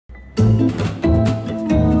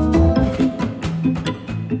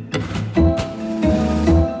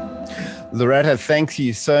Loretta, thank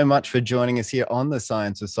you so much for joining us here on the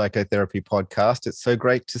Science of Psychotherapy podcast. It's so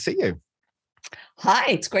great to see you. Hi,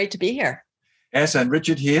 it's great to be here. Yes, and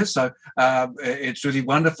Richard here. So it's really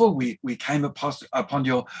wonderful. We came upon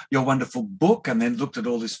your wonderful book and then looked at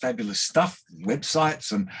all this fabulous stuff,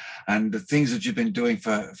 websites and the things that you've been doing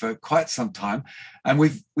for quite some time. And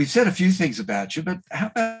we've said a few things about you, but how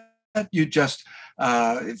about you just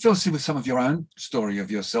fill us in with some of your own story of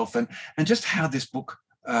yourself and just how this book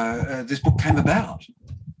came about?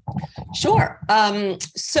 Sure.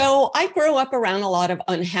 So I grew up around a lot of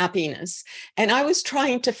unhappiness, and I was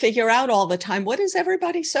trying to figure out all the time, what is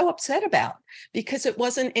everybody so upset about? Because it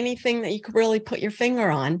wasn't anything that you could really put your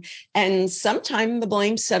finger on. And sometimes the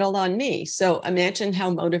blame settled on me. So imagine how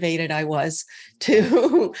motivated I was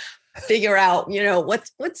to figure out,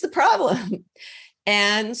 what's the problem?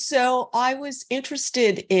 And so I was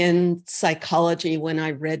interested in psychology when I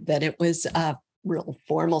read that it was a real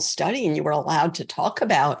formal study and you were allowed to talk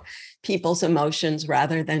about people's emotions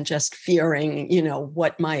rather than just fearing,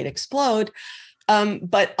 what might explode.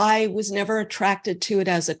 But I was never attracted to it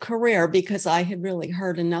as a career because I had really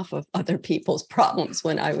heard enough of other people's problems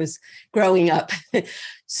when I was growing up.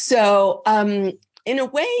 So in a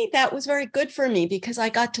way, that was very good for me because I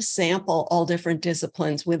got to sample all different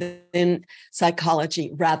disciplines within psychology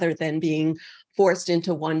rather than being forced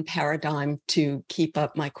into one paradigm to keep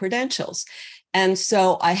up my credentials. And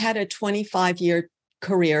so I had a 25-year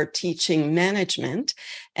career teaching management,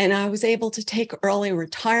 and I was able to take early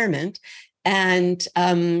retirement. And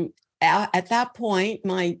at that point,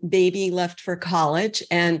 my baby left for college,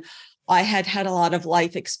 and I had a lot of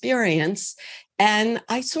life experience. And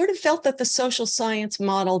I sort of felt that the social science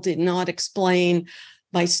model did not explain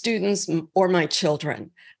my students or my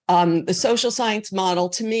children. The social science model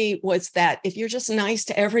to me was that if you're just nice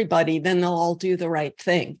to everybody, then they'll all do the right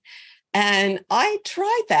thing. And I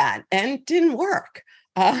tried that and it didn't work.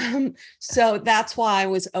 So that's why I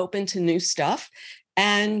was open to new stuff.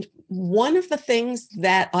 And one of the things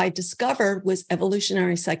that I discovered was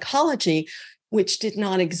evolutionary psychology, which did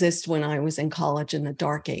not exist when I was in college in the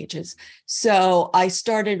dark ages. So I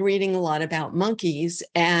started reading a lot about monkeys,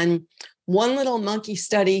 and one little monkey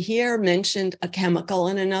study here mentioned a chemical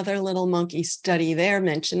and another little monkey study there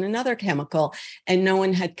mentioned another chemical, and no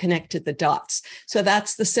one had connected the dots. So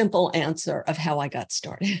that's the simple answer of how I got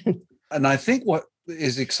started. And I think what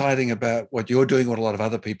is exciting about what you're doing, what a lot of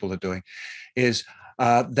other people are doing, is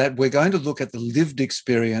that we're going to look at the lived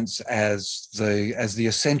experience as the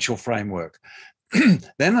essential framework.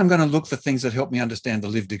 Then I'm going to look for things that help me understand the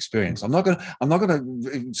lived experience. I'm not going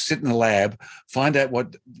to sit in a lab, find out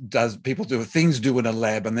what things do in a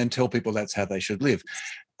lab, and then tell people that's how they should live.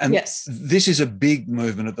 And yes, this is a big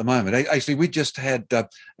movement at the moment. Actually, we just had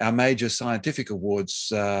our major scientific awards,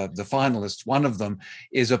 the finalists. One of them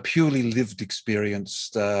is a purely lived experience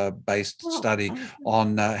based study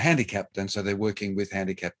on handicapped. And so they're working with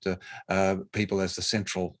handicapped people as the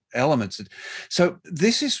central elements. So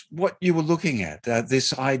this is what you were looking at,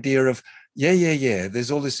 this idea of, there's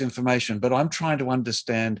all this information, but I'm trying to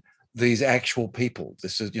understand these actual people.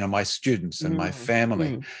 This is, my students and my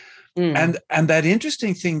family. And that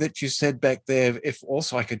interesting thing that you said back there, if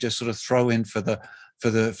also I could just sort of throw in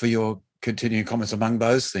for your continuing comments among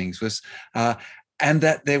those things, was and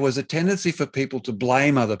that there was a tendency for people to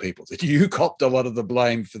blame other people, that you copped a lot of the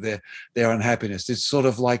blame for their unhappiness. It's sort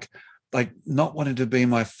of like not wanting to be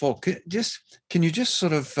my fault. Can you just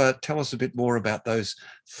sort of tell us a bit more about those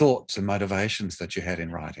thoughts and motivations that you had in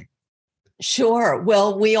writing? Sure.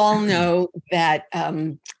 Well, we all know that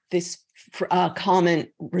this common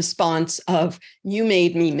response of "you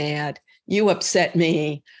made me mad, you upset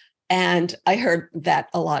me," and I heard that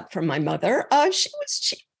a lot from my mother.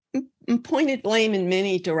 She pointed blame in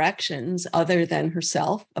many directions other than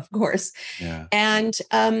herself, of course. Yeah. And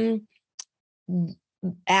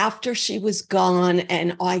after she was gone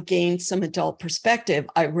and I gained some adult perspective,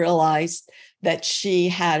 I realized that she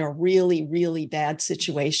had a really, really bad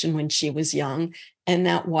situation when she was young, and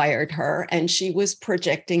that wired her, and she was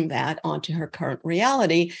projecting that onto her current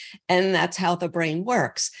reality. And that's how the brain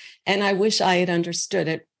works. And I wish I had understood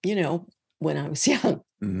it, when I was young.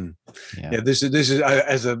 Mm-hmm. Yeah. This is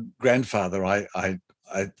as a grandfather, I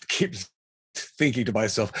keep thinking to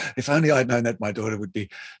myself, if only I'd known that, my daughter would be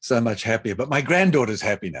so much happier. But my granddaughter's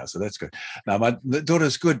happy now, so that's good. Now my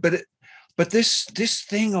daughter's good, but this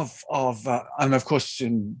thing of and of course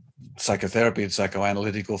in psychotherapy and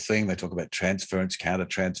psychoanalytical thing, they talk about transference,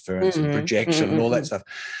 countertransference, and projection and all that stuff.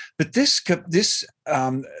 But this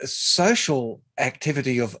social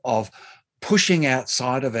activity of pushing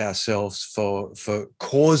outside of ourselves for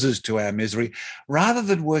causes to our misery, rather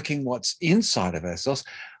than working what's inside of ourselves.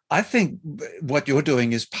 I think what you're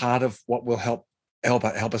doing is part of what will help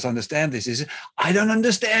us understand this. Is I don't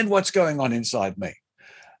understand what's going on inside me,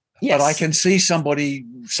 Yes. but I can see somebody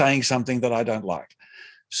saying something that I don't like.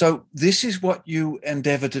 So this is what you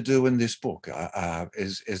endeavor to do in this book,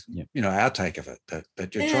 is our take of it,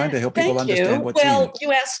 that you're trying to help people understand what's in it.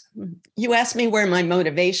 Well, you asked me where my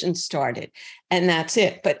motivation started, and that's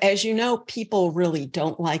it. But as you know, people really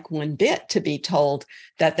don't like one bit to be told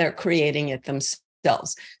that they're creating it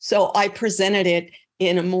themselves. So I presented it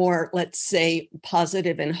in a more, let's say,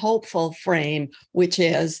 positive and hopeful frame, which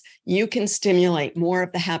is you can stimulate more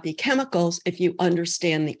of the happy chemicals if you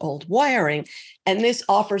understand the old wiring. And this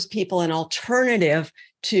offers people an alternative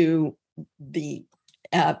to the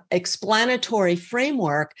explanatory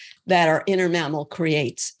framework that our inner mammal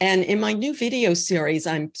creates. And in my new video series,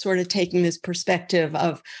 I'm sort of taking this perspective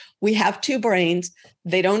of we have two brains.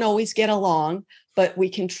 They don't always get along, but we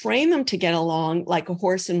can train them to get along like a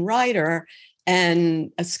horse and rider.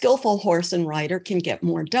 And a skillful horse and rider can get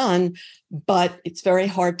more done, but it's very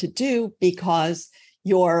hard to do because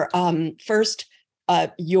your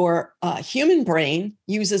human brain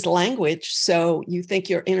uses language. So you think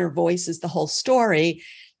your inner voice is the whole story,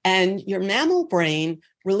 and your mammal brain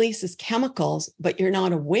releases chemicals, but you're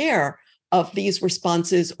not aware of these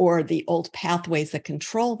responses or the old pathways that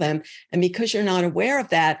control them. And because you're not aware of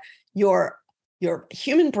that, your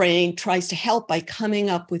human brain tries to help by coming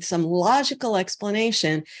up with some logical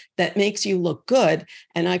explanation that makes you look good.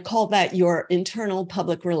 And I call that your internal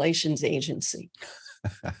public relations agency.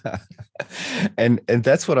 and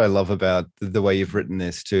that's what I love about the way you've written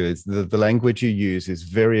this too, is the language you use is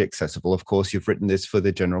very accessible. Of course, you've written this for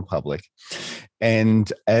the general public.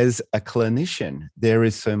 And as a clinician, there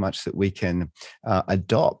is so much that we can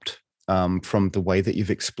adopt from the way that you've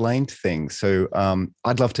explained things. So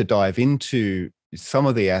I'd love to dive into some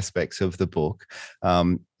of the aspects of the book.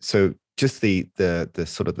 So just the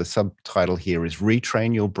sort of the subtitle here is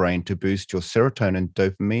Retrain Your Brain to Boost Your Serotonin,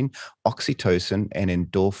 Dopamine, Oxytocin, and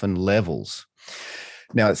Endorphin Levels.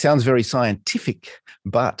 Now, it sounds very scientific,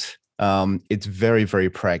 but it's very, very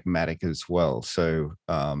pragmatic as well. So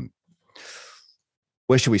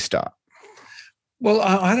where should we start? Well,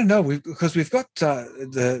 I don't know, because we've got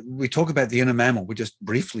we talk about the inner mammal. We're just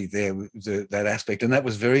briefly there, that aspect, and that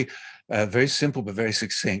was very, very simple but very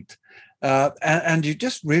succinct. And you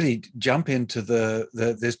just really jump into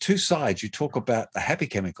there's two sides. You talk about the happy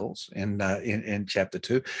chemicals in chapter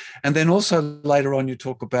 2, and then also later on you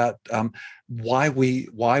talk about why we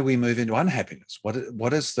move into unhappiness.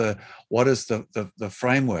 What is the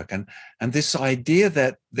framework, and this idea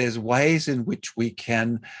that there's ways in which we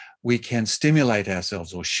can stimulate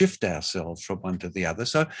ourselves or shift ourselves from one to the other.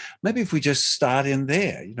 So maybe if we just start in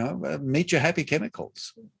there, meet your happy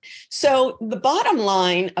chemicals. So the bottom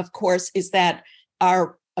line, of course, is that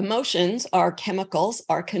our emotions, our chemicals,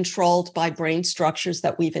 are controlled by brain structures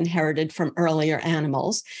that we've inherited from earlier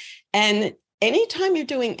animals. And anytime you're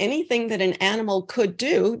doing anything that an animal could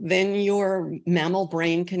do, then your mammal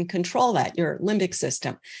brain can control that, your limbic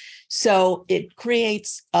system. So it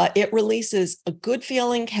releases a good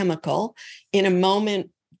feeling chemical in a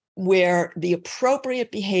moment where the appropriate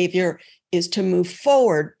behavior is to move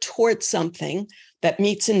forward towards something that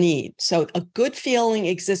meets a need. So a good feeling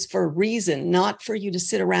exists for a reason, not for you to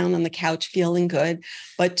sit around on the couch feeling good,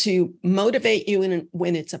 but to motivate you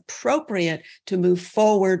when it's appropriate to move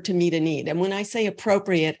forward to meet a need. And when I say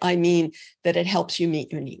appropriate, I mean that it helps you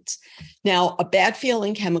meet your needs. Now, a bad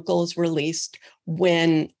feeling chemical is released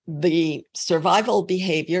when the survival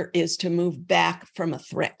behavior is to move back from a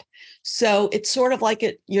threat. So it's sort of like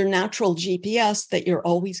your natural GPS that you're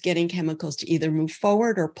always getting chemicals to either move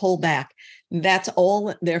forward or pull back. That's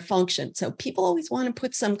all their function. So people always want to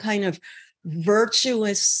put some kind of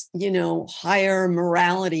virtuous, higher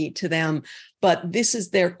morality to them, but this is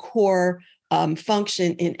their core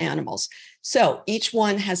function in animals. So each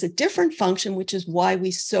one has a different function, which is why we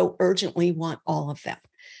so urgently want all of them.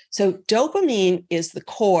 So dopamine is the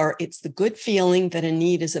core. It's the good feeling that a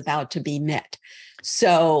need is about to be met.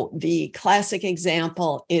 So the classic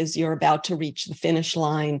example is you're about to reach the finish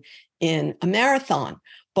line in a marathon.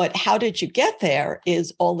 But how did you get there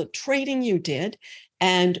is all the training you did.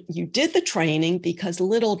 And you did the training because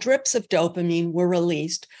little drips of dopamine were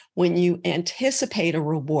released when you anticipate a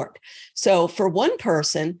reward. So for one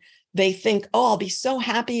person, they think, oh, I'll be so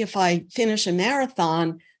happy if I finish a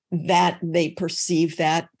marathon, that they perceive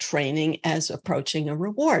that training as approaching a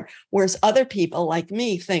reward. Whereas other people like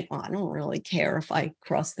me think, well, I don't really care if I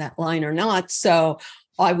cross that line or not. So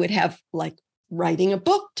I would have like writing a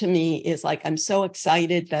book to me is like, I'm so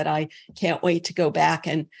excited that I can't wait to go back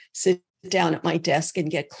and sit down at my desk and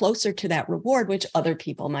get closer to that reward, which other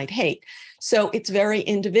people might hate. So it's very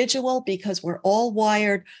individual because we're all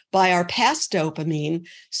wired by our past dopamine,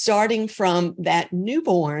 starting from that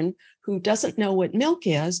newborn who doesn't know what milk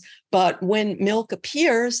is. But when milk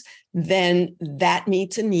appears, then that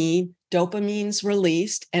meets a need. Dopamine's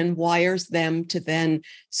released and wires them to then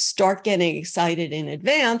start getting excited in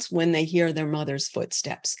advance when they hear their mother's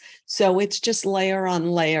footsteps. So it's just layer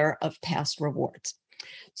on layer of past rewards.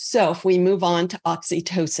 So if we move on to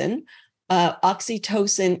oxytocin,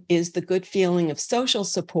 oxytocin is the good feeling of social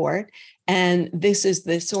support. And this is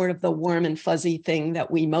the sort of the warm and fuzzy thing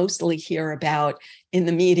that we mostly hear about in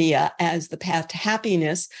the media as the path to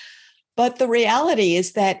happiness. But the reality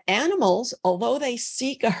is that animals, although they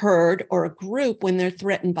seek a herd or a group when they're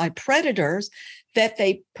threatened by predators, that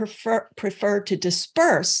they prefer to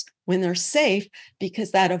disperse when they're safe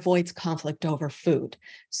because that avoids conflict over food.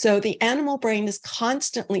 So the animal brain is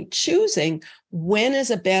constantly choosing when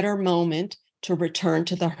is a better moment to return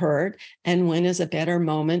to the herd and when is a better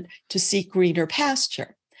moment to seek greener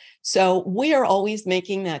pasture. So we are always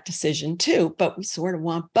making that decision too, but we sort of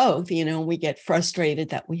want both, we get frustrated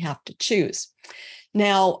that we have to choose.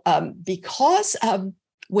 Now, because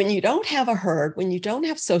when you don't have a herd, when you don't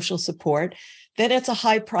have social support, then it's a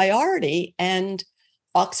high priority, and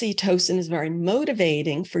oxytocin is very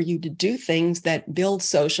motivating for you to do things that build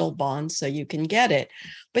social bonds so you can get it.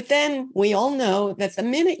 But then we all know that the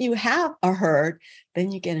minute you have a herd,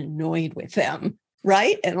 then you get annoyed with them.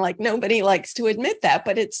 Right? And like nobody likes to admit that,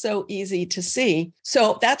 but it's so easy to see.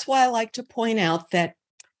 So that's why I like to point out that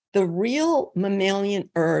the real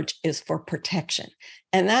mammalian urge is for protection.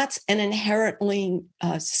 And that's an inherently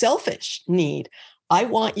selfish need. I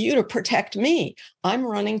want you to protect me. I'm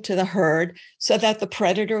running to the herd so that the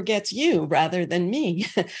predator gets you rather than me.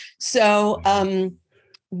 So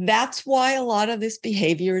that's why a lot of this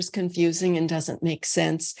behavior is confusing and doesn't make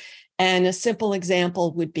sense. And a simple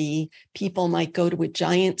example would be people might go to a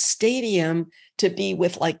giant stadium to be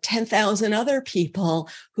with like 10,000 other people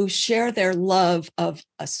who share their love of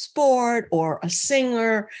a sport or a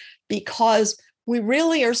singer, because we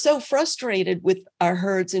really are so frustrated with our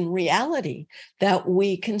herds in reality that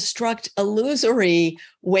we construct illusory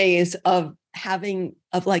ways of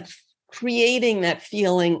creating that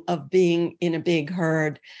feeling of being in a big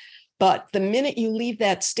herd. But the minute you leave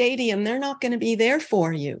that stadium, they're not going to be there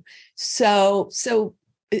for you. So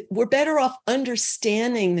we're better off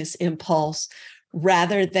understanding this impulse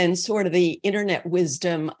rather than sort of the internet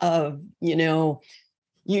wisdom of,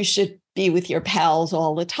 you should be with your pals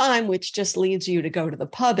all the time, which just leads you to go to the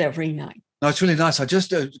pub every night. No, it's really nice. I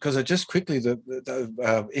just quickly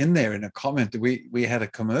in there in a comment that we had a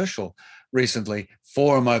commercial recently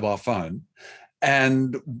for a mobile phone.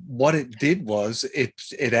 And what it did was it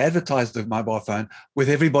advertised the mobile phone with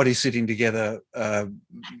everybody sitting together.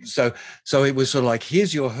 So it was sort of like,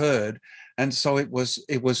 here's your herd. And so it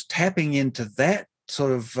was tapping into that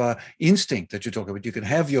sort of instinct that you're talking about. You can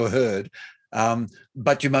have your herd,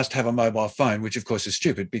 but you must have a mobile phone, which of course is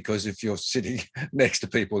stupid because if you're sitting next to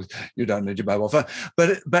people, you don't need your mobile phone.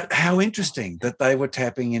 But how interesting that they were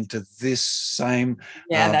tapping into this same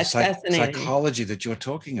that's fascinating psychology that you're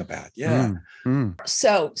talking about. Yeah.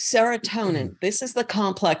 So serotonin, this is the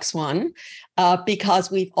complex one because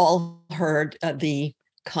we've all heard the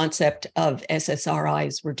concept of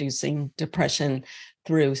SSRIs reducing depression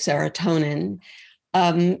through serotonin.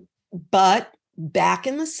 But back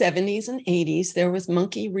in the 70s and 80s, there was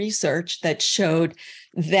monkey research that showed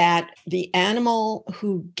that the animal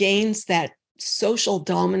who gains that social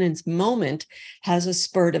dominance moment has a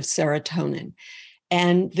spurt of serotonin.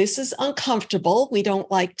 And this is uncomfortable. We don't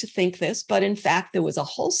like to think this, but in fact, there was a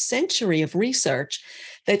whole century of research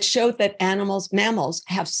that showed that mammals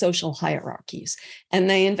have social hierarchies, and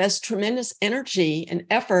they invest tremendous energy and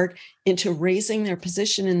effort into raising their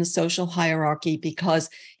position in the social hierarchy because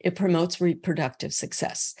it promotes reproductive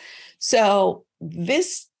success. So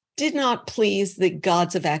this did not please the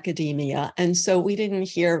gods of academia. And so we didn't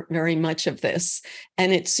hear very much of this,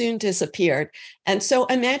 and it soon disappeared. And so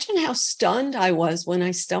imagine how stunned I was when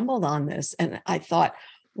I stumbled on this. And I thought,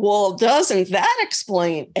 well, doesn't that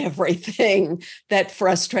explain everything that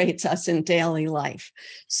frustrates us in daily life?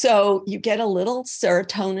 So you get a little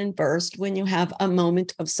serotonin burst when you have a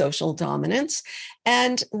moment of social dominance.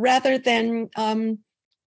 And rather than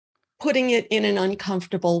putting it in an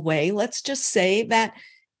uncomfortable way, let's just say that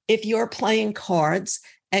if you're playing cards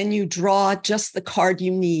and you draw just the card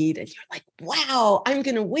you need and you're like, wow, I'm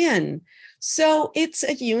going to win. So it's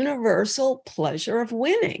a universal pleasure of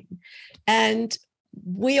winning. And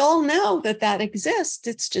we all know that that exists.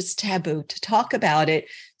 It's just taboo to talk about it.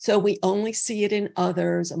 So we only see it in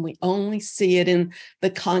others, and we only see it in the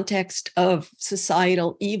context of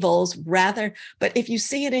societal evils rather. But if you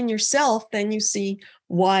see it in yourself, then you see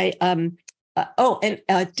why.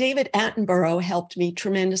 David Attenborough helped me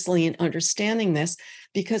tremendously in understanding this,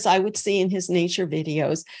 because I would see in his nature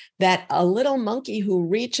videos that a little monkey who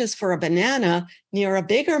reaches for a banana near a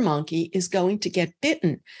bigger monkey is going to get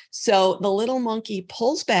bitten. So the little monkey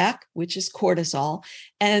pulls back, which is cortisol,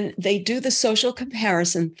 and they do the social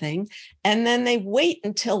comparison thing. And then they wait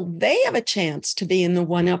until they have a chance to be in the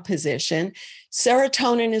one-up position.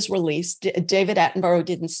 Serotonin is released. David Attenborough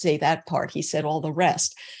didn't say that part. He said all the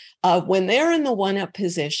rest. When they're in the one-up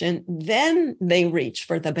position, then they reach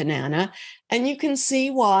for the banana. And you can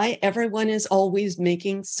see why everyone is always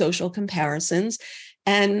making social comparisons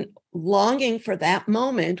and longing for that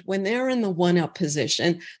moment when they're in the one-up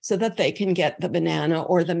position so that they can get the banana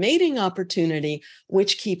or the mating opportunity,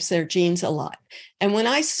 which keeps their genes alive. And when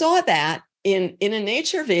I saw that in a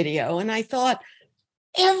nature video, and I thought,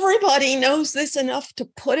 everybody knows this enough to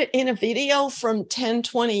put it in a video from 10,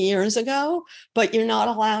 20 years ago, but you're not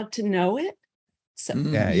allowed to know it. So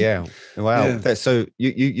Yeah. Wow. Yeah. So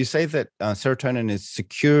you say that serotonin is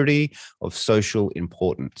security of social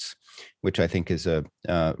importance, which I think is a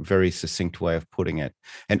very succinct way of putting it.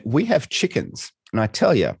 And we have chickens, and I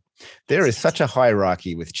tell you, there is such a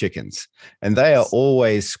hierarchy with chickens, and they are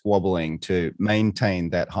always squabbling to maintain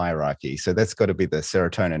that hierarchy. So that's got to be the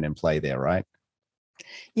serotonin in play there, right?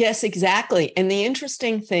 Yes, exactly. And the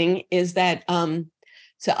interesting thing is that,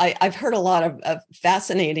 I've heard a lot of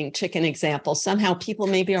fascinating chicken examples. Somehow people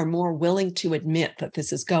maybe are more willing to admit that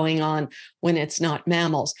this is going on when it's not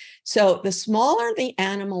mammals. So the smaller the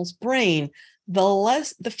animal's brain,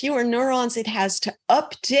 the fewer neurons it has to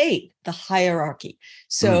update the hierarchy.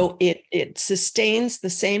 So it sustains the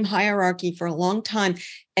same hierarchy for a long time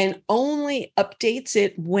and only updates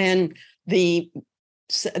it when the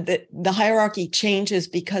hierarchy changes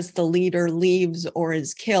because the leader leaves or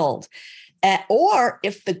is killed, or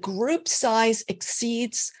if the group size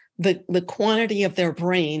exceeds the quantity of their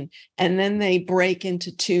brain, and then they break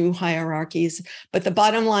into two hierarchies. But the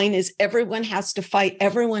bottom line is everyone has to fight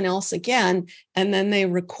everyone else again, and then they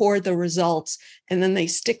record the results, and then they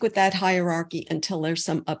stick with that hierarchy until there's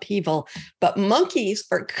some upheaval. But monkeys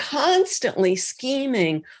are constantly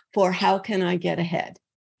scheming for how can I get ahead?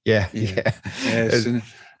 Yes. And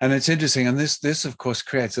it's interesting. And this of course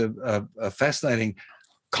creates a fascinating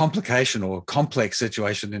complication or complex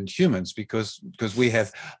situation in humans, because we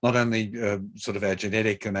have not only sort of our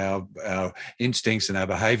genetic and our instincts and our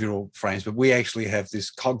behavioral frames, but we actually have this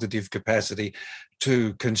cognitive capacity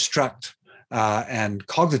to construct and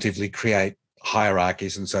cognitively create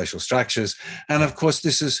hierarchies and social structures. And of course,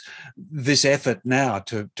 this effort now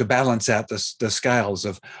to balance out the scales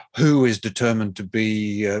of who is determined to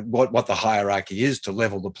be what the hierarchy is, to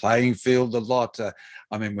level the playing field a lot.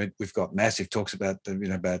 I mean, we've got massive talks about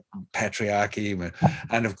about patriarchy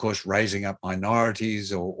and of course raising up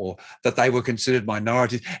minorities or that they were considered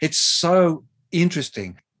minorities. It's so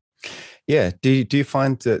interesting. Yeah. Do you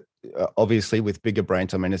find that obviously with bigger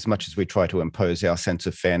brains, I mean, as much as we try to impose our sense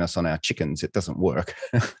of fairness on our chickens, it doesn't work.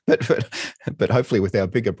 but hopefully with our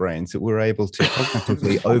bigger brains, that we're able to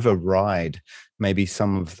cognitively override maybe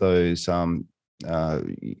some of those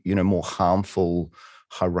more harmful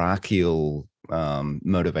hierarchical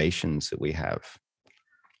motivations that we have.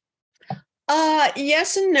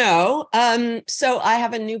 Yes and no. So I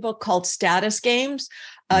have a new book called Status Games.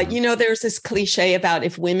 There's this cliche about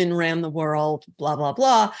if women ran the world, blah, blah,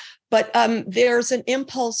 blah. But there's an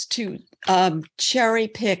impulse to cherry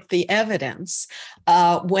pick the evidence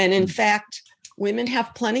when, in fact, women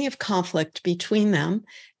have plenty of conflict between them.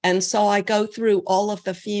 And so I go through all of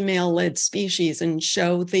the female-led species and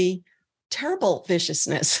show the terrible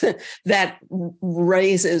viciousness that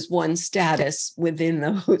raises one's status within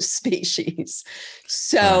those species.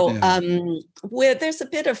 So where there's a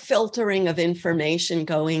bit of filtering of information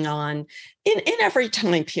going on in every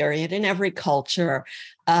time period, in every culture.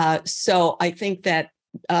 So I think that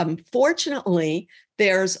fortunately,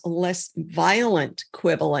 there's less violent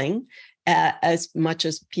quibbling, as much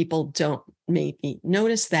as people don't maybe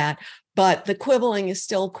notice that. But the quibbling is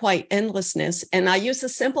still quite endlessness. And I use a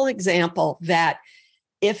simple example that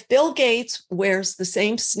if Bill Gates wears the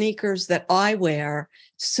same sneakers that I wear,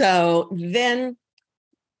 so then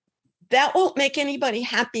that won't make anybody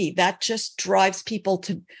happy. That just drives people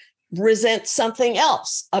to resent something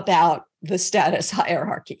else about the status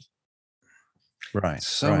hierarchy. Right.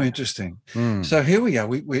 So interesting. So here we are.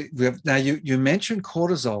 We have now. You mentioned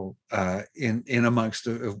cortisol in amongst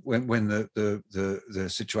when the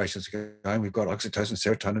situations are going. We've got oxytocin,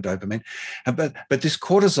 serotonin, dopamine, but this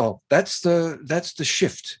cortisol, that's the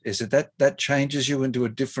shift. Is it that changes you into a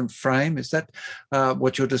different frame? Is that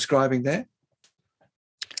what you're describing there?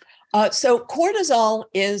 So cortisol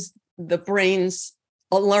is the brain's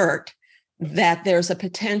alert that there's a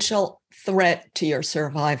potential threat to your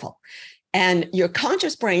survival. And your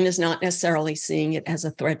conscious brain is not necessarily seeing it as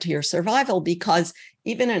a threat to your survival, because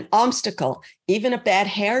even an obstacle, even a bad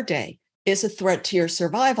hair day, is a threat to your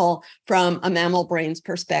survival from a mammal brain's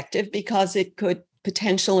perspective, because it could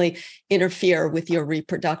potentially interfere with your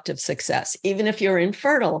reproductive success, even if you're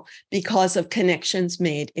infertile, because of connections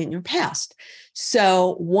made in your past.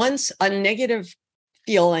 So once a negative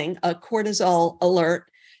feeling, a cortisol alert,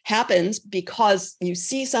 happens because you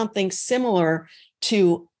see something similar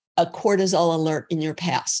to a cortisol alert in your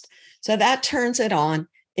past. So that turns it on.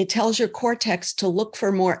 It tells your cortex to look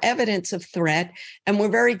for more evidence of threat. And we're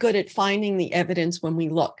very good at finding the evidence when we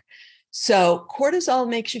look. So cortisol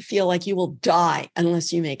makes you feel like you will die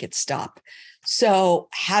unless you make it stop. So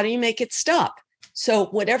how do you make it stop? So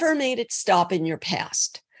whatever made it stop in your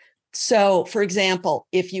past. So for example,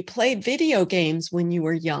 if you played video games when you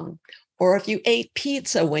were young, or if you ate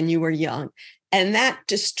pizza when you were young, and that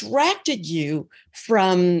distracted you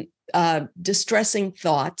from distressing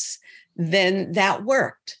thoughts, then that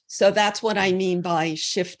worked. So that's what I mean by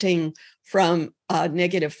shifting from a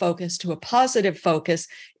negative focus to a positive focus.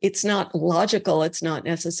 It's not logical. It's not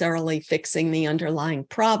necessarily fixing the underlying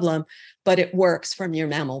problem, but it works from your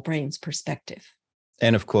mammal brain's perspective.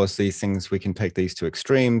 And of course, these things, we can take these to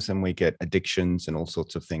extremes and we get addictions and all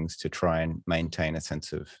sorts of things to try and maintain a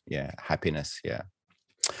sense of, happiness. Yeah.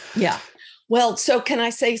 Yeah. Well, so can I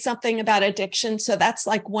say something about addiction? So that's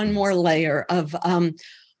like one more layer of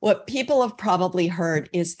what people have probably heard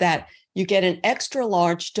is that you get an extra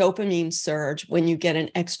large dopamine surge when you get an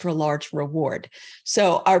extra large reward.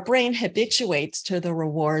 So our brain habituates to the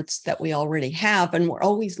rewards that we already have, and we're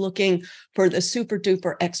always looking for the super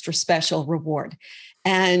duper extra special reward.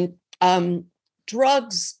 And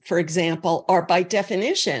drugs, for example, are by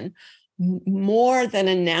definition more than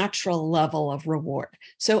a natural level of reward.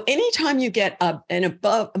 So anytime you get an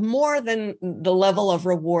above more than the level of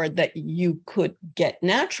reward that you could get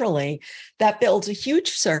naturally, that builds a huge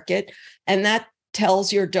circuit, and that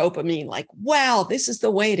tells your dopamine like, wow, this is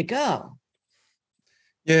the way to go.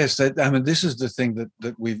 Yes, this is the thing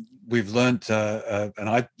that we've learned, and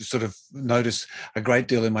I sort of noticed a great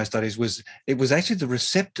deal in my studies, was it was actually the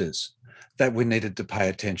receptors that we needed to pay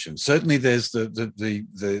attention. Certainly there's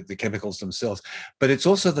the chemicals themselves, but it's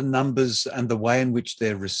also the numbers and the way in which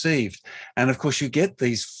they're received. And of course you get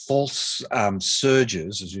these false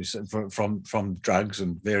surges, as you said, from drugs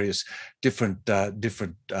and various different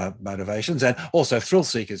motivations. And also thrill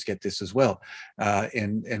seekers get this as well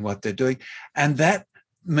in what they're doing. And that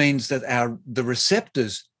means that the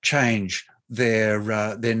receptors change their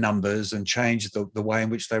numbers and change the way in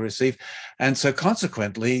which they receive. And so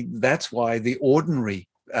consequently, that's why the ordinary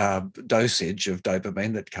dosage of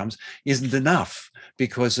dopamine that comes isn't enough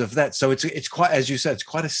because of that. So it's quite, as you said, it's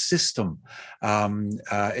quite a system.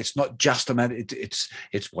 It's not just a matter. It's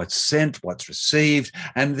what's sent, what's received,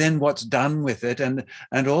 and then what's done with it, and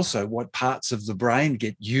also what parts of the brain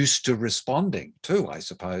get used to responding to, I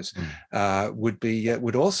suppose,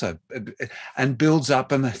 would also, and builds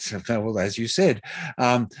up. And that's, well, as you said,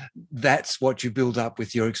 that's what you build up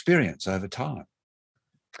with your experience over time.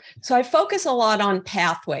 So I focus a lot on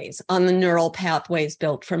pathways, on the neural pathways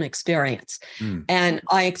built from experience. And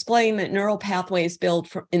I explain that neural pathways build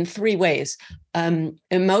in three ways: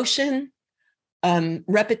 emotion,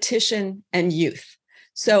 repetition, and youth.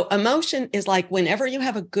 So emotion is like whenever you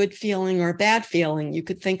have a good feeling or a bad feeling, you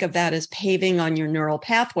could think of that as paving on your neural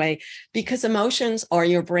pathway, because emotions are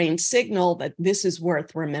your brain's signal that this is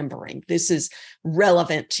worth remembering. This is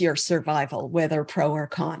relevant to your survival, whether pro or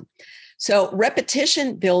con. So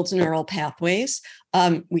repetition builds neural pathways.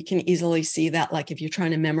 We can easily see that, like if you're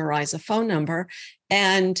trying to memorize a phone number.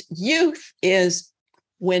 And youth is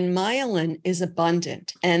when myelin is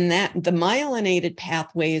abundant, and that the myelinated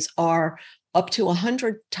pathways are up to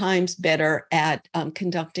 100 times better at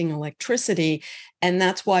conducting electricity. And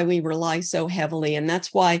that's why we rely so heavily. And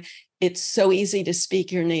that's why it's so easy to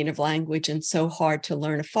speak your native language and so hard to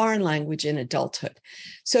learn a foreign language in adulthood.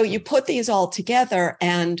 So you put these all together,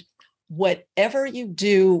 and whatever you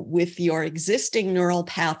do with your existing neural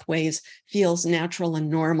pathways feels natural and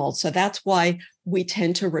normal. So that's why we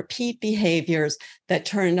tend to repeat behaviors that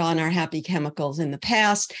turned on our happy chemicals in the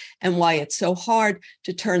past, and why it's so hard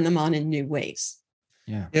to turn them on in new ways.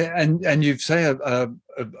 Yeah, and you say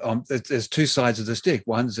there's two sides of the stick.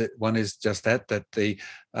 One is just that the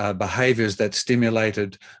behaviors that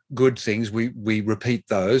stimulated good things, we repeat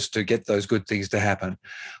those to get those good things to happen,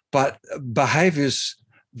 but behaviors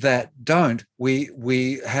that don't,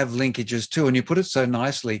 we have linkages too. And you put it so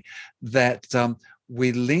nicely that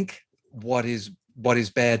we link what is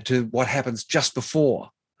bad to what happens just before.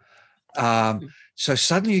 So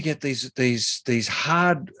suddenly you get these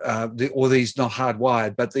hard, or these not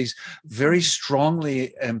hardwired, but these very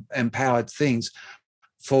strongly empowered things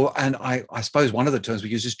and I suppose one of the terms we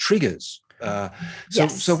use is triggers.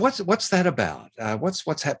 So what's that about?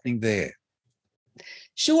 What's happening there?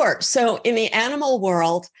 Sure. So in the animal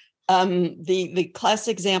world, the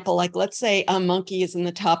classic example, like let's say a monkey is in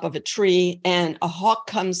the top of a tree and a hawk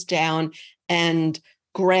comes down and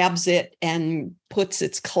grabs it and puts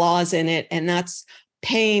its claws in it. And that's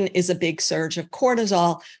pain is a big surge of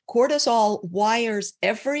cortisol. Cortisol wires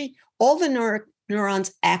all the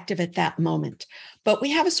neurons active at that moment. But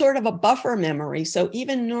we have a sort of a buffer memory. So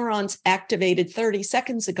even neurons activated 30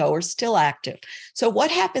 seconds ago are still active. So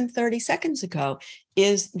what happened 30 seconds ago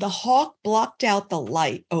is the hawk blocked out the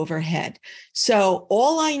light overhead. So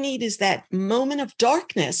all I need is that moment of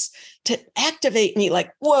darkness to activate me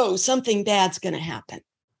like, whoa, something bad's going to happen.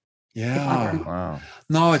 Yeah. Wow.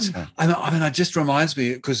 No, it just reminds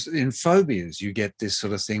me, because in phobias, you get this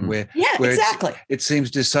sort of thing where exactly. It seems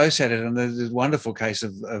dissociated. And there's a wonderful case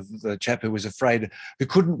of the chap who was afraid, who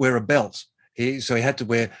couldn't wear a belt. So he had to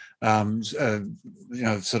wear,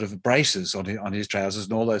 sort of braces on his trousers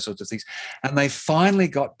and all those sorts of things. And they finally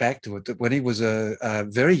got back to it that when he was a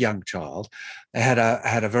very young child, they had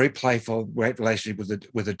a very playful, great relationship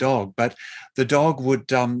with a dog. But the dog would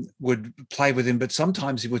play with him, but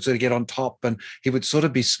sometimes he would sort of get on top and he would sort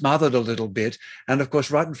of be smothered a little bit. And of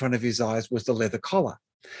course, right in front of his eyes was the leather collar.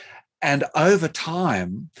 And over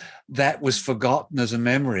time, that was forgotten as a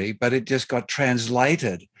memory, but it just got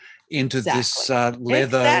translated into this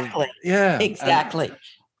leather. Exactly. Yeah. Exactly.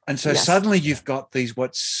 And so suddenly you've got these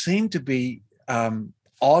what seem to be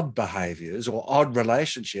odd behaviors or odd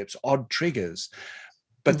relationships, odd triggers,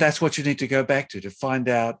 but that's what you need to go back to find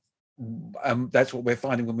out. That's what we're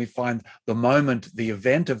finding when we find the moment, the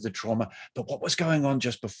event of the trauma, but what was going on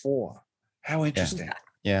just before. How interesting.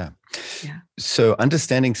 Yeah. So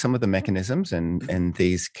understanding some of the mechanisms and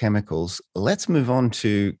these chemicals, let's move on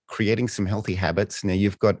to creating some healthy habits. Now,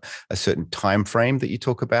 you've got a certain time frame that you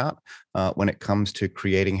talk about when it comes to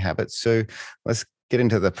creating habits. So let's get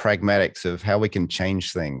into the pragmatics of how we can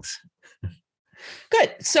change things.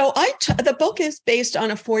 Good. So the book is based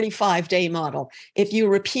on a 45-day model. If you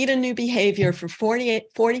repeat a new behavior for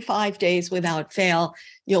 45 days without fail,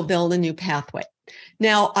 you'll build a new pathway.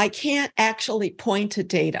 Now, I can't actually point to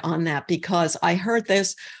data on that because I heard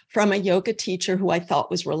this from a yoga teacher who I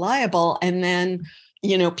thought was reliable. And then,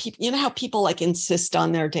 how people like insist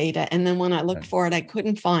on their data. And then when I looked for it, I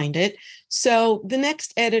couldn't find it. So the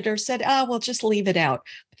next editor said, well, just leave it out.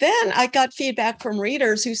 Then I got feedback from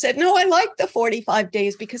readers who said, no, I like the 45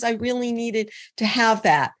 days because I really needed to have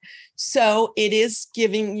that. So it is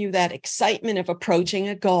giving you that excitement of approaching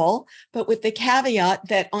a goal, but with the caveat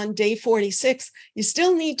that on day 46, you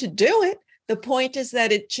still need to do it. The point is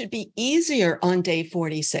that it should be easier on day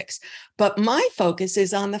 46. But my focus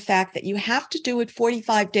is on the fact that you have to do it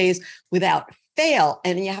 45 days without fail,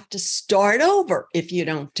 and you have to start over if you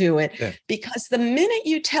don't do it. Yeah. Because the minute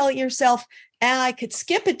you tell yourself, I could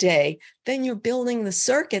skip a day, then you're building the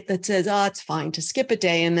circuit that says, it's fine to skip a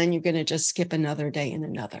day, and then you're going to just skip another day and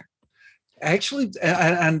another. Actually,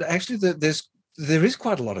 there is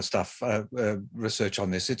quite a lot of stuff, research on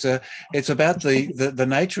this. It's about the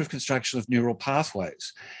nature of construction of neural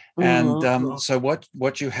pathways, and so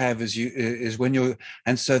what you have is when you're,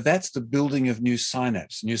 and so that's the building of new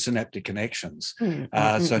synapses, new synaptic connections,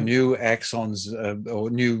 so new axons or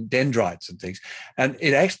new dendrites and things, and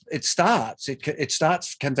can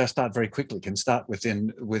start very quickly, can start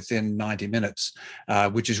within 90 minutes,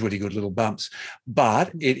 which is really good little bumps, but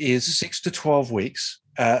it is 6 to 12 weeks.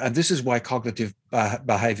 And this is why cognitive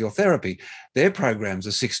behavioral therapy, their programs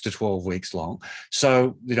are 6 to 12 weeks long.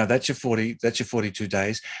 So, that's your 42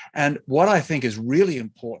 days. And what I think is really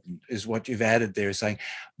important is what you've added there is saying,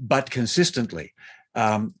 but consistently.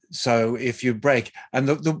 So if you break, and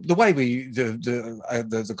the way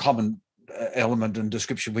the common element and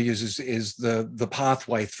description we use is the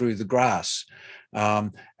pathway through the grass.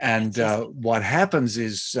 What happens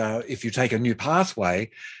is if you take a new pathway,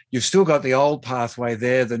 you've still got the old pathway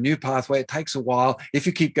there, the new pathway, it takes a while. If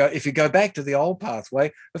you go back to the old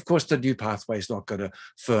pathway, of course, the new pathway is not going to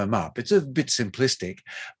firm up. It's a bit simplistic,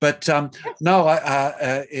 but no,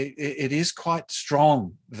 it is quite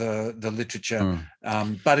strong, the literature,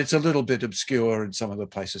 but it's a little bit obscure in some of the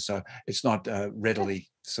places. So it's not readily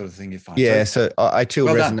sort of thing you find. Yeah, so I too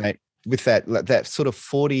resonate with that sort of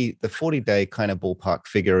the 40-day kind of ballpark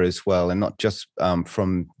figure as well, and not just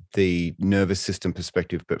from the nervous system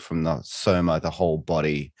perspective, but from the soma, the whole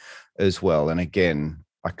body as well. And again,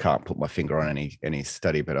 I can't put my finger on any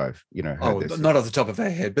study, but I've heard this. Not off the top of our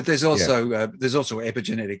head, but there's also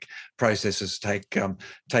epigenetic processes take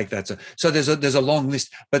that. So there's a long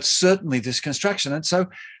list, but certainly this construction, and so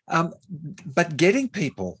but getting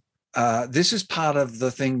people. This is part of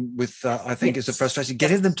the thing with, I think, is the frustration,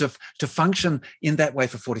 getting them to function in that way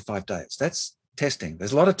for 45 days. That's testing.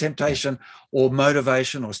 There's a lot of temptation or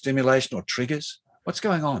motivation or stimulation or triggers. What's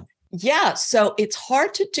going on? Yeah, so it's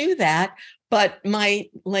hard to do that. But my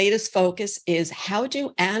latest focus is, how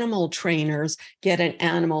do animal trainers get an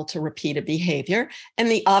animal to repeat a behavior? And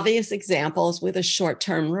the obvious example is with a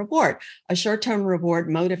short-term reward. A short-term reward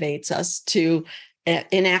motivates us to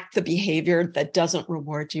enact the behavior that doesn't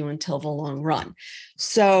reward you until the long run.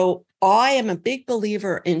 So I am a big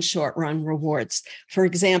believer in short run rewards. For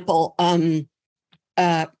example,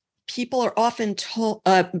 people are often told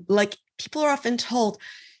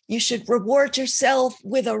you should reward yourself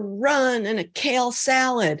with a run and a kale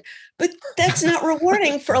salad, but that's not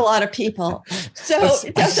rewarding for a lot of people. So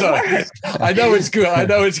it doesn't work. I know it's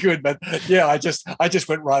good, but yeah, I just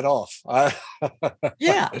went right off.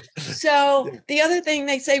 Yeah. So the other thing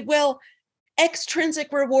they say, well,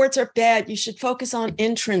 extrinsic rewards are bad. You should focus on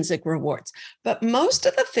intrinsic rewards. But most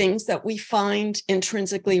of the things that we find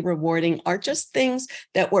intrinsically rewarding are just things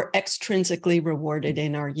that were extrinsically rewarded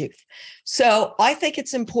in our youth. So I think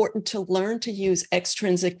it's important to learn to use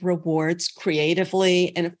extrinsic rewards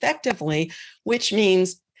creatively and effectively, which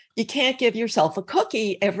means you can't give yourself a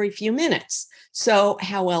cookie every few minutes. So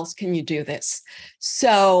how else can you do this?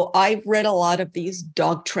 So I've read a lot of these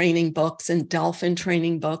dog training books and dolphin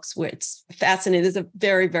training books, which is fascinating. There's a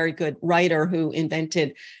very, very good writer who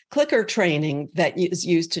invented clicker training that is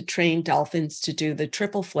used to train dolphins to do the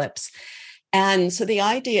triple flips. And so the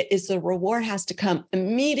idea is the reward has to come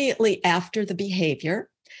immediately after the behavior.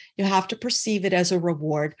 You have to perceive it as a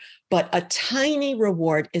reward, but a tiny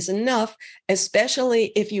reward is enough,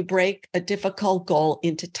 especially if you break a difficult goal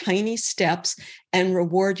into tiny steps and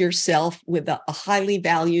reward yourself with a highly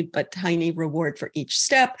valued but tiny reward for each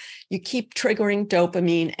step. You keep triggering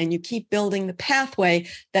dopamine and you keep building the pathway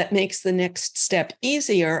that makes the next step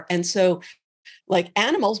easier. And so, like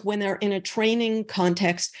animals, when they're in a training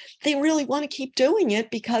context, they really want to keep doing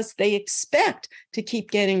it because they expect to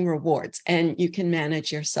keep getting rewards, and you can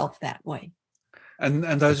manage yourself that way. And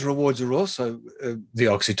those rewards are also the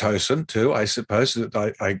oxytocin too, I suppose.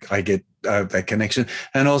 That I get that connection,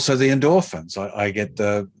 and also the endorphins. I get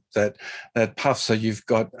that puff. So you've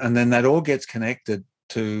got, and then that all gets connected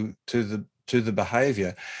to the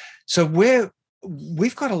behavior. So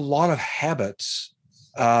we've got a lot of habits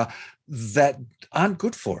that aren't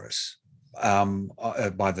good for us,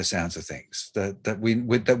 by the sounds of things, that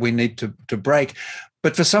we need to break,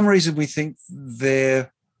 but for some reason we think they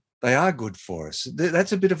are good for us.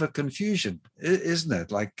 That's a bit of a confusion, isn't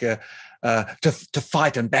it? Like to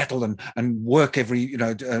fight and battle and work every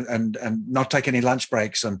and not take any lunch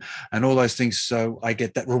breaks and all those things. So I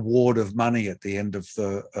get that reward of money at the end of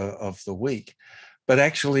the week, but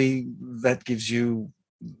actually that gives you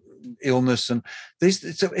illness and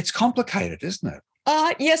it's complicated, isn't it?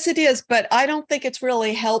 Yes, it is. But I don't think it's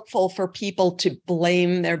really helpful for people to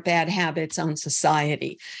blame their bad habits on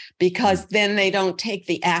society, because then they don't take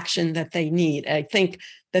the action that they need. I think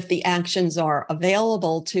that the actions are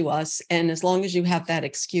available to us, and as long as you have that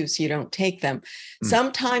excuse, you don't take them.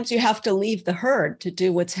 Sometimes you have to leave the herd to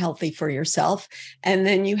do what's healthy for yourself, and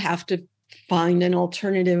then you have to find an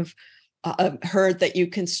alternative herd that you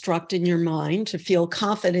construct in your mind to feel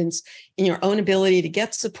confidence in your own ability to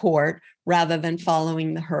get support rather than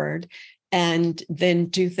following the herd, and then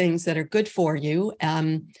do things that are good for you,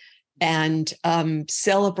 and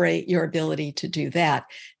celebrate your ability to do that.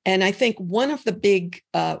 And I think one of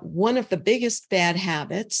the biggest bad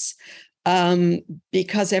habits,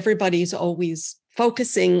 because everybody's always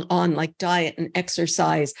focusing on like diet and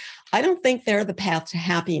exercise, I don't think they're the path to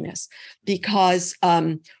happiness, because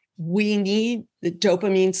we need the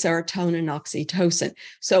dopamine, serotonin, oxytocin.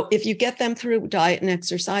 So if you get them through diet and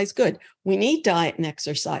exercise, good. We need diet and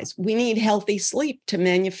exercise. We need healthy sleep to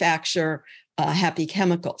manufacture happy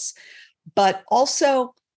chemicals. But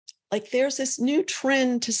also, like, there's this new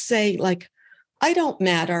trend to say, like, I don't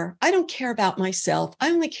matter. I don't care about myself. I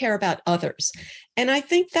only care about others. And I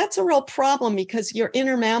think that's a real problem, because your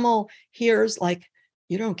inner mammal hears, like,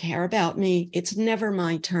 you don't care about me. It's never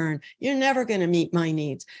my turn. You're never going to meet my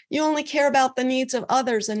needs. You only care about the needs of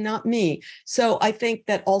others and not me. So I think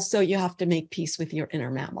that also you have to make peace with your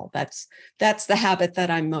inner mammal. That's the habit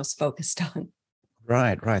that I'm most focused on.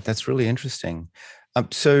 Right, right. That's really interesting.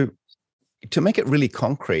 So to make it really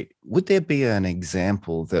concrete, would there be an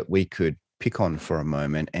example that we could pick on for a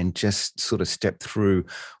moment and just sort of step through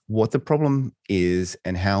what the problem is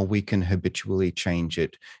and how we can habitually change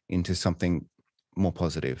it into something more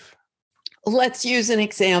positive? Let's use an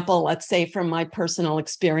example, let's say from my personal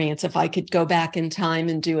experience, if I could go back in time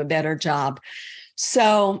and do a better job.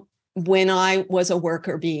 So when I was a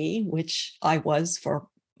worker bee, which I was for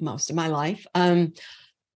most of my life,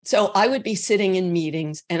 so I would be sitting in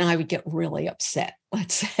meetings and I would get really upset,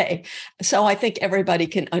 let's say. So I think everybody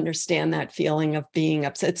can understand that feeling of being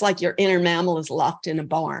upset. It's like your inner mammal is locked in a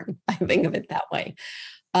barn. I think of it that way.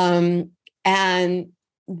 And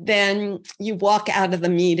then you walk out of the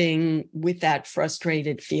meeting with that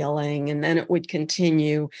frustrated feeling, and then it would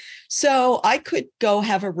continue. So I could go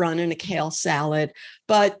have a run in a kale salad,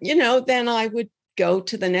 but, then I would go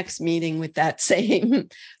to the next meeting with that same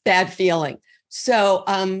bad feeling. So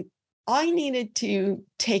I needed to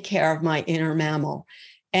take care of my inner mammal.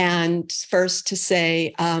 And first to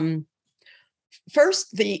say, that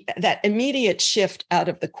immediate shift out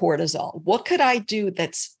of the cortisol. What could I do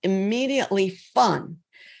that's immediately fun?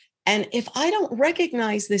 And if I don't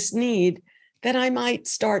recognize this need, then I might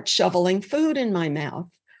start shoveling food in my mouth,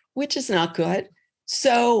 which is not good.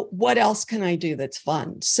 So what else can I do that's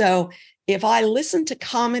fun? So if I listen to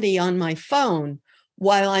comedy on my phone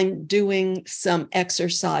while I'm doing some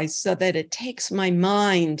exercise, so that it takes my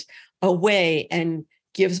mind away and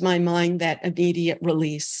gives my mind that immediate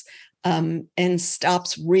release, and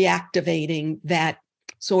stops reactivating that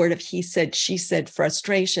sort of he said, she said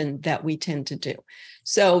frustration that we tend to do.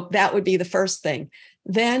 So that would be the first thing.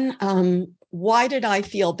 Then why did I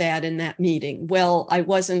feel bad in that meeting? Well,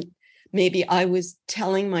 maybe I was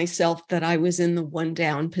telling myself that I was in the one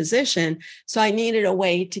down position. So I needed a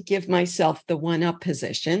way to give myself the one up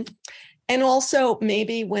position. And also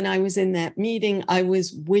maybe when I was in that meeting, I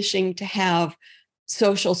was wishing to have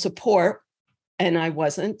social support and I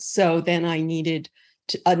wasn't. So then I needed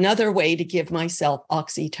another way to give myself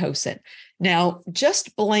oxytocin. Now,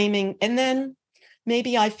 just blaming, and then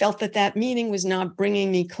maybe I felt that meeting was not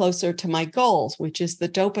bringing me closer to my goals, which is the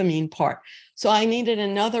dopamine part. So I needed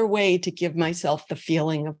another way to give myself the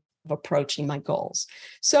feeling of approaching my goals.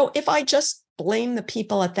 So if I just blame the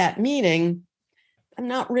people at that meeting, I'm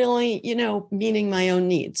not really, meeting my own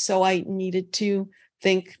needs. So I needed to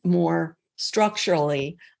think more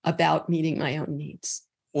structurally about meeting my own needs.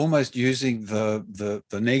 Almost using the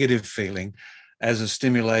negative feeling as a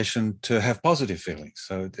stimulation to have positive feelings.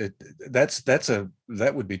 So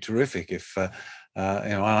that would be terrific if I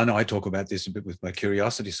know I talk about this a bit with my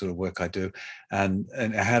curiosity sort of work I do, and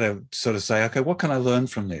how to sort of say, okay, what can I learn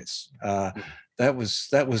from this? That was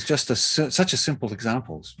just such a simple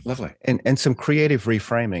example. It's lovely, and some creative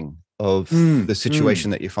reframing of the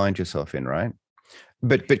situation that you find yourself in, right?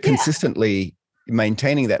 But consistently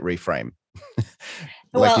maintaining that reframe.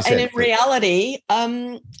 Like you said, and in reality,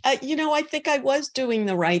 I think I was doing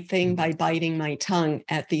the right thing by biting my tongue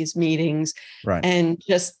at these meetings, right, and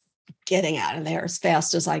just getting out of there as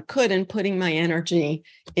fast as I could and putting my energy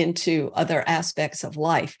into other aspects of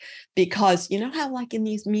life. Because you know how, like in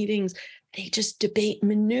these meetings, they just debate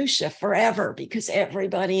minutia forever because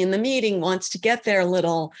everybody in the meeting wants to get their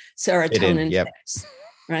little serotonin fix.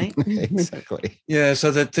 Right. Exactly. Yeah. So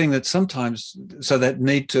that thing that sometimes, so that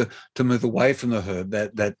need to move away from the herd,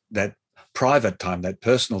 that private time, that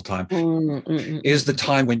personal time, is the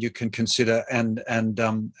time when you can consider and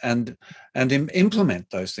implement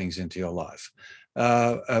those things into your life.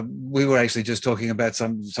 We were actually just talking about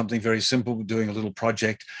something very simple, doing a little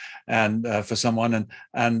project, and for someone,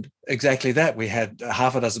 and exactly that. We had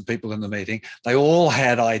half a dozen people in the meeting. They all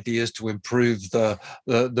had ideas to improve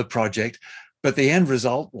the project. But the end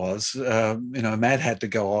result was, Matt had to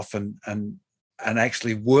go off and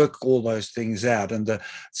actually work all those things out, and the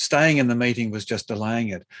staying in the meeting was just delaying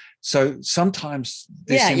it. So sometimes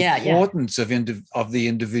this importance of the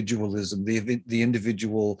individualism, the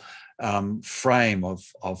individual frame of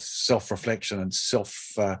self-reflection and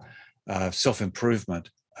self-improvement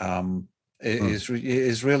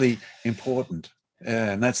is really important,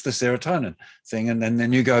 and that's the serotonin thing. And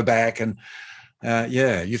then you go back and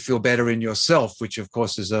You feel better in yourself, which of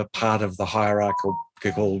course is a part of the hierarchical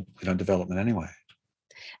development anyway.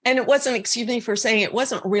 And it wasn't, excuse me for saying, it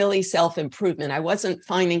wasn't really self-improvement. I wasn't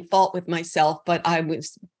finding fault with myself, but I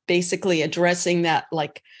was basically addressing that,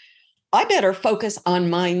 like, I better focus on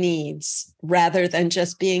my needs rather than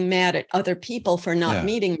just being mad at other people for not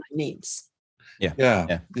meeting my needs.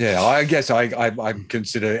 Yeah. I guess I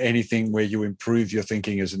consider anything where you improve your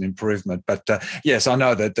thinking as an improvement. But yes, I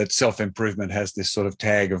know that self-improvement has this sort of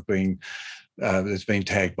tag of being, it's been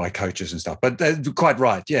tagged by coaches and stuff. But quite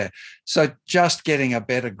right, yeah. So just getting a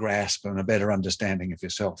better grasp and a better understanding of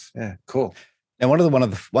yourself. Yeah, cool. And one of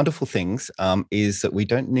the wonderful things is that we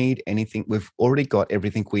don't need anything. We've already got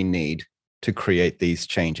everything we need to create these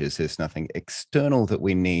changes. There's nothing external that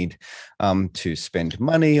we need to spend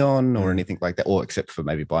money on or anything like that, or except for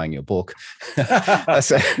maybe buying your book.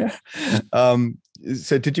 So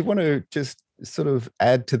did you want to just sort of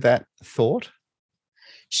add to that thought?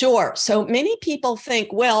 Sure. So many people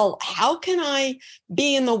think, well, how can I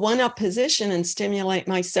be in the one-up position and stimulate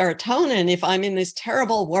my serotonin if I'm in this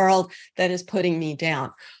terrible world that is putting me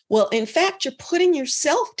down? Well, in fact, you're putting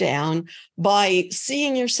yourself down by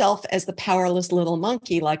seeing yourself as the powerless little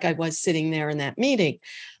monkey, like I was sitting there in that meeting.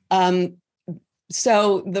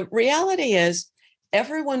 So the reality is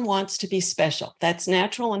everyone wants to be special. That's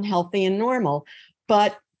natural and healthy and normal,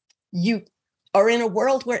 but you are in a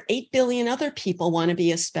world where 8 billion other people want to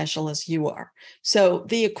be as special as you are. So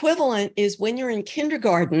the equivalent is when you're in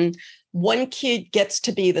kindergarten, one kid gets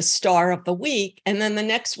to be the star of the week, and then the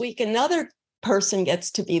next week, another person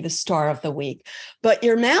gets to be the star of the week. But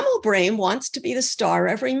your mammal brain wants to be the star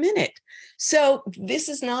every minute. So this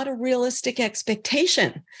is not a realistic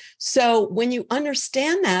expectation. So when you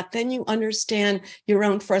understand that, then you understand your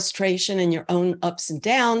own frustration and your own ups and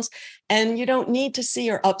downs. And you don't need to see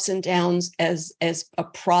your ups and downs as a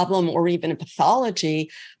problem or even a pathology,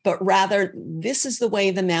 but rather this is the way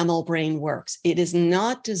the mammal brain works. It is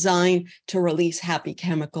not designed to release happy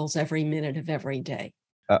chemicals every minute of every day.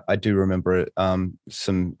 I do remember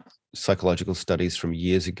some psychological studies from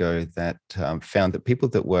years ago that found that people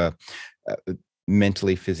that were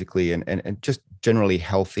mentally, physically, and just generally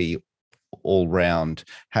healthy all round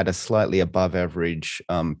had a slightly above average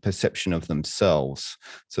perception of themselves.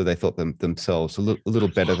 So they thought themselves a little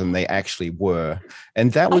better than they actually were.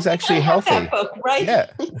 And that was actually healthy. That book, right?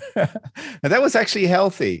 Yeah. And that was actually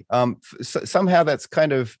healthy. Somehow that's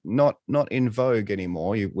kind of not in vogue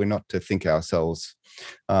anymore. We're not to think ourselves,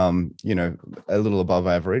 a little above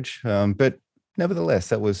average. But nevertheless,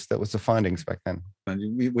 that was the findings back then.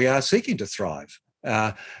 And we are seeking to thrive.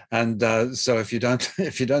 So if you don't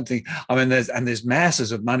think, I mean, there's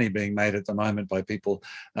masses of money being made at the moment by people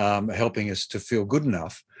helping us to feel good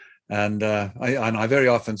enough. And I very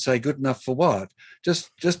often say, good enough for what?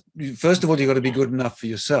 Just first of all, you've got to be good enough for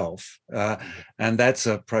yourself. And that's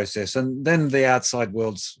a process. And then the outside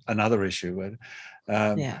world's another issue.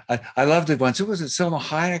 I loved it once. Who was it? Selma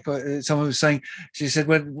Hayek or someone was saying, she said,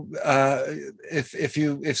 when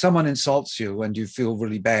if someone insults you and you feel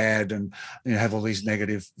really bad and you have all these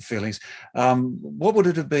negative feelings, what would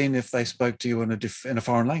it have been if they spoke to you in a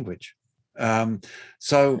foreign language?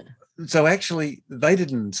 So actually, they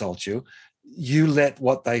didn't insult you. You let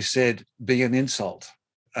what they said be an insult.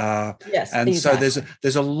 Yes, and exactly. So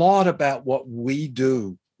there's a lot about what we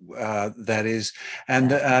do that is,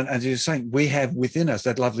 and as you're saying, we have within us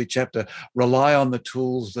that lovely chapter, rely on the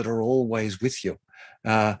tools that are always with you.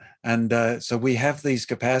 So we have these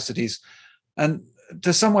capacities. And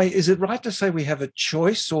to some way, is it right to say we have a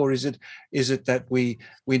choice, or is it that we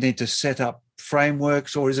need to set up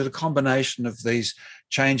frameworks, or is it a combination of these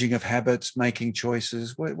changing of habits, making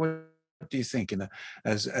choices? What do you think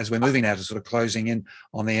as we're moving now to sort of closing in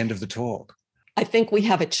on the end of the talk? I think we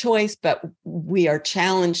have a choice, but we are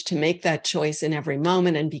challenged to make that choice in every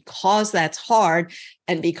moment. And because that's hard,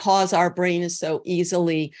 and because our brain is so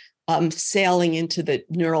easily sailing into the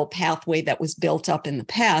neural pathway that was built up in the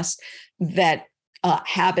past, that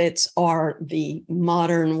habits are the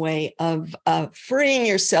modern way of freeing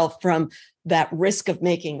yourself from that risk of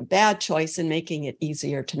making a bad choice and making it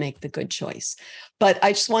easier to make the good choice. But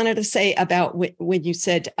I just wanted to say about when you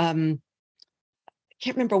said, I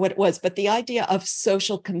can't remember what it was, but the idea of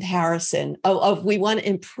social comparison, of we want to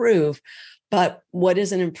improve, but what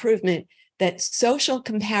is an improvement? That social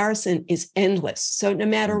comparison is endless. So no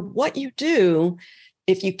matter what you do,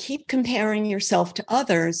 if you keep comparing yourself to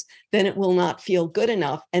others, then it will not feel good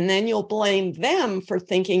enough. And then you'll blame them for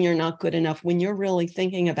thinking you're not good enough when you're really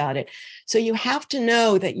thinking about it. So you have to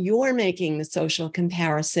know that you're making the social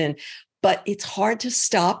comparison, but it's hard to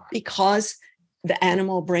stop because the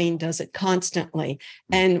animal brain does it constantly.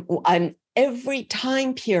 And every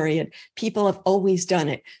time period, people have always done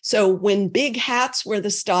it. So when big hats were the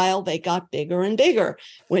style, they got bigger and bigger.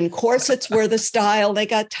 When corsets were the style, they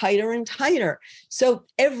got tighter and tighter. So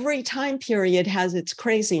every time period has its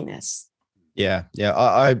craziness. Yeah.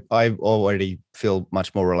 I already feel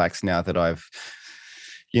much more relaxed now that I've,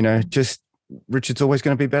 just Richard's always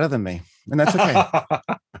going to be better than me, and that's okay.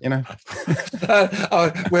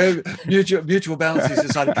 We're mutual balancing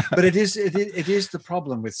society, but it is the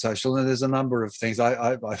problem with social, and there's a number of things.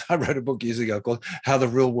 I wrote a book years ago called "How the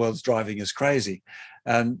Real World's Driving Us Crazy,"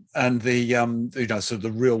 and the sort of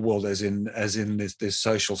the real world as in this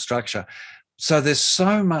social structure. So there's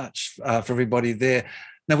so much for everybody there.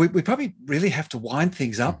 Now we probably really have to wind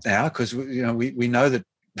things up now, because we know that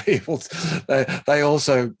people they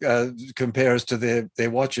also compare us to their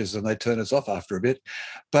watches, and they turn us off after a bit.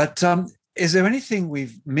 But is there anything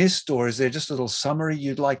we've missed, or is there just a little summary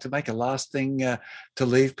you'd like to make, a last thing to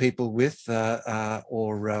leave people with,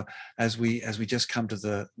 or as we just come to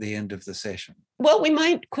the end of the session? Well, we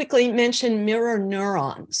might quickly mention mirror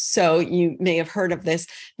neurons. So you may have heard of this.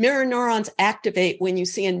 Mirror neurons activate when you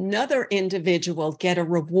see another individual get a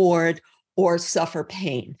reward or suffer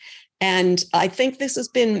pain. And I think this has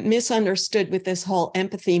been misunderstood with this whole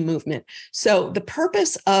empathy movement. So the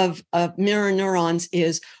purpose of mirror neurons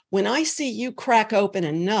is, when I see you crack open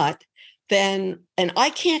a nut, and I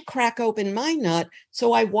can't crack open my nut,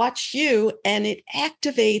 so I watch you, and it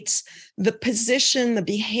activates the position, the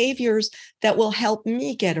behaviors that will help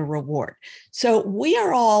me get a reward. So we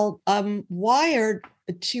are all wired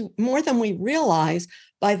to, more than we realize,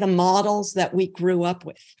 by the models that we grew up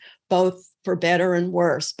with, both for better and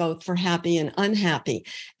worse, both for happy and unhappy.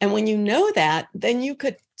 And when you know that, then you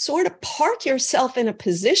could sort of park yourself in a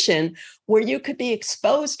position where you could be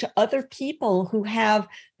exposed to other people who have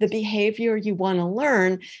the behavior you want to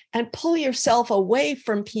learn, and pull yourself away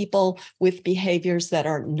from people with behaviors that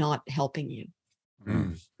are not helping you.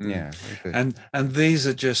 Yeah, and these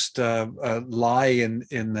are just lie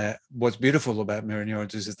in that. What's beautiful about mirror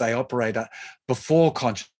neurons is that they operate before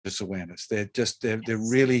conscious awareness. They're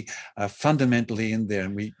really fundamentally in there,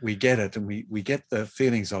 and we get it, and we get the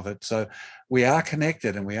feelings of it. So we are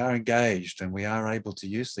connected, and we are engaged, and we are able to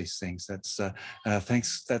use these things. That's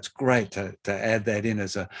thanks. That's great to add that in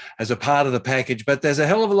as a part of the package. But there's a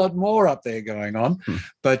hell of a lot more up there going on.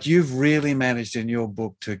 But you've really managed in your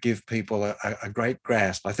book to give people a great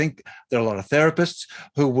grasp. I think there are a lot of therapists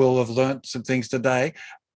who will have learned some things today,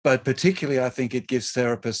 but particularly I think it gives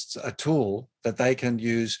therapists a tool that they can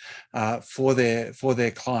use for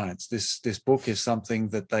their clients. This book is something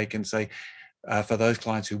that they can say, for those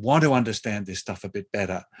clients who want to understand this stuff a bit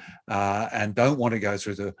better and don't want to go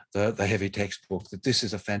through the heavy textbook, that this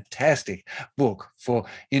is a fantastic book for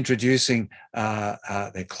introducing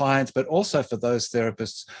their clients, but also for those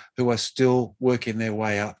therapists who are still working their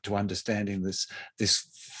way up to understanding this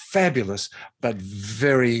fabulous but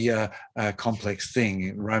very complex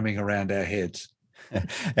thing roaming around our heads.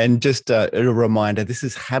 And just a reminder, this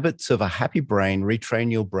is Habits of a Happy Brain.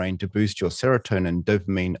 Retrain your brain to boost your serotonin,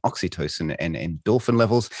 dopamine, oxytocin, and endorphin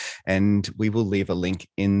levels. And we will leave a link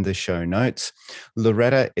in the show notes.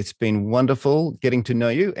 Loretta, it's been wonderful getting to know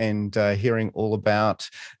you and hearing all about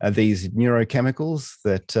these neurochemicals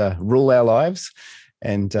that rule our lives.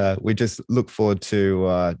 And we just look forward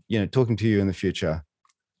to talking to you in the future.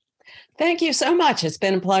 Thank you so much. It's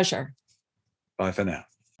been a pleasure. Bye for now.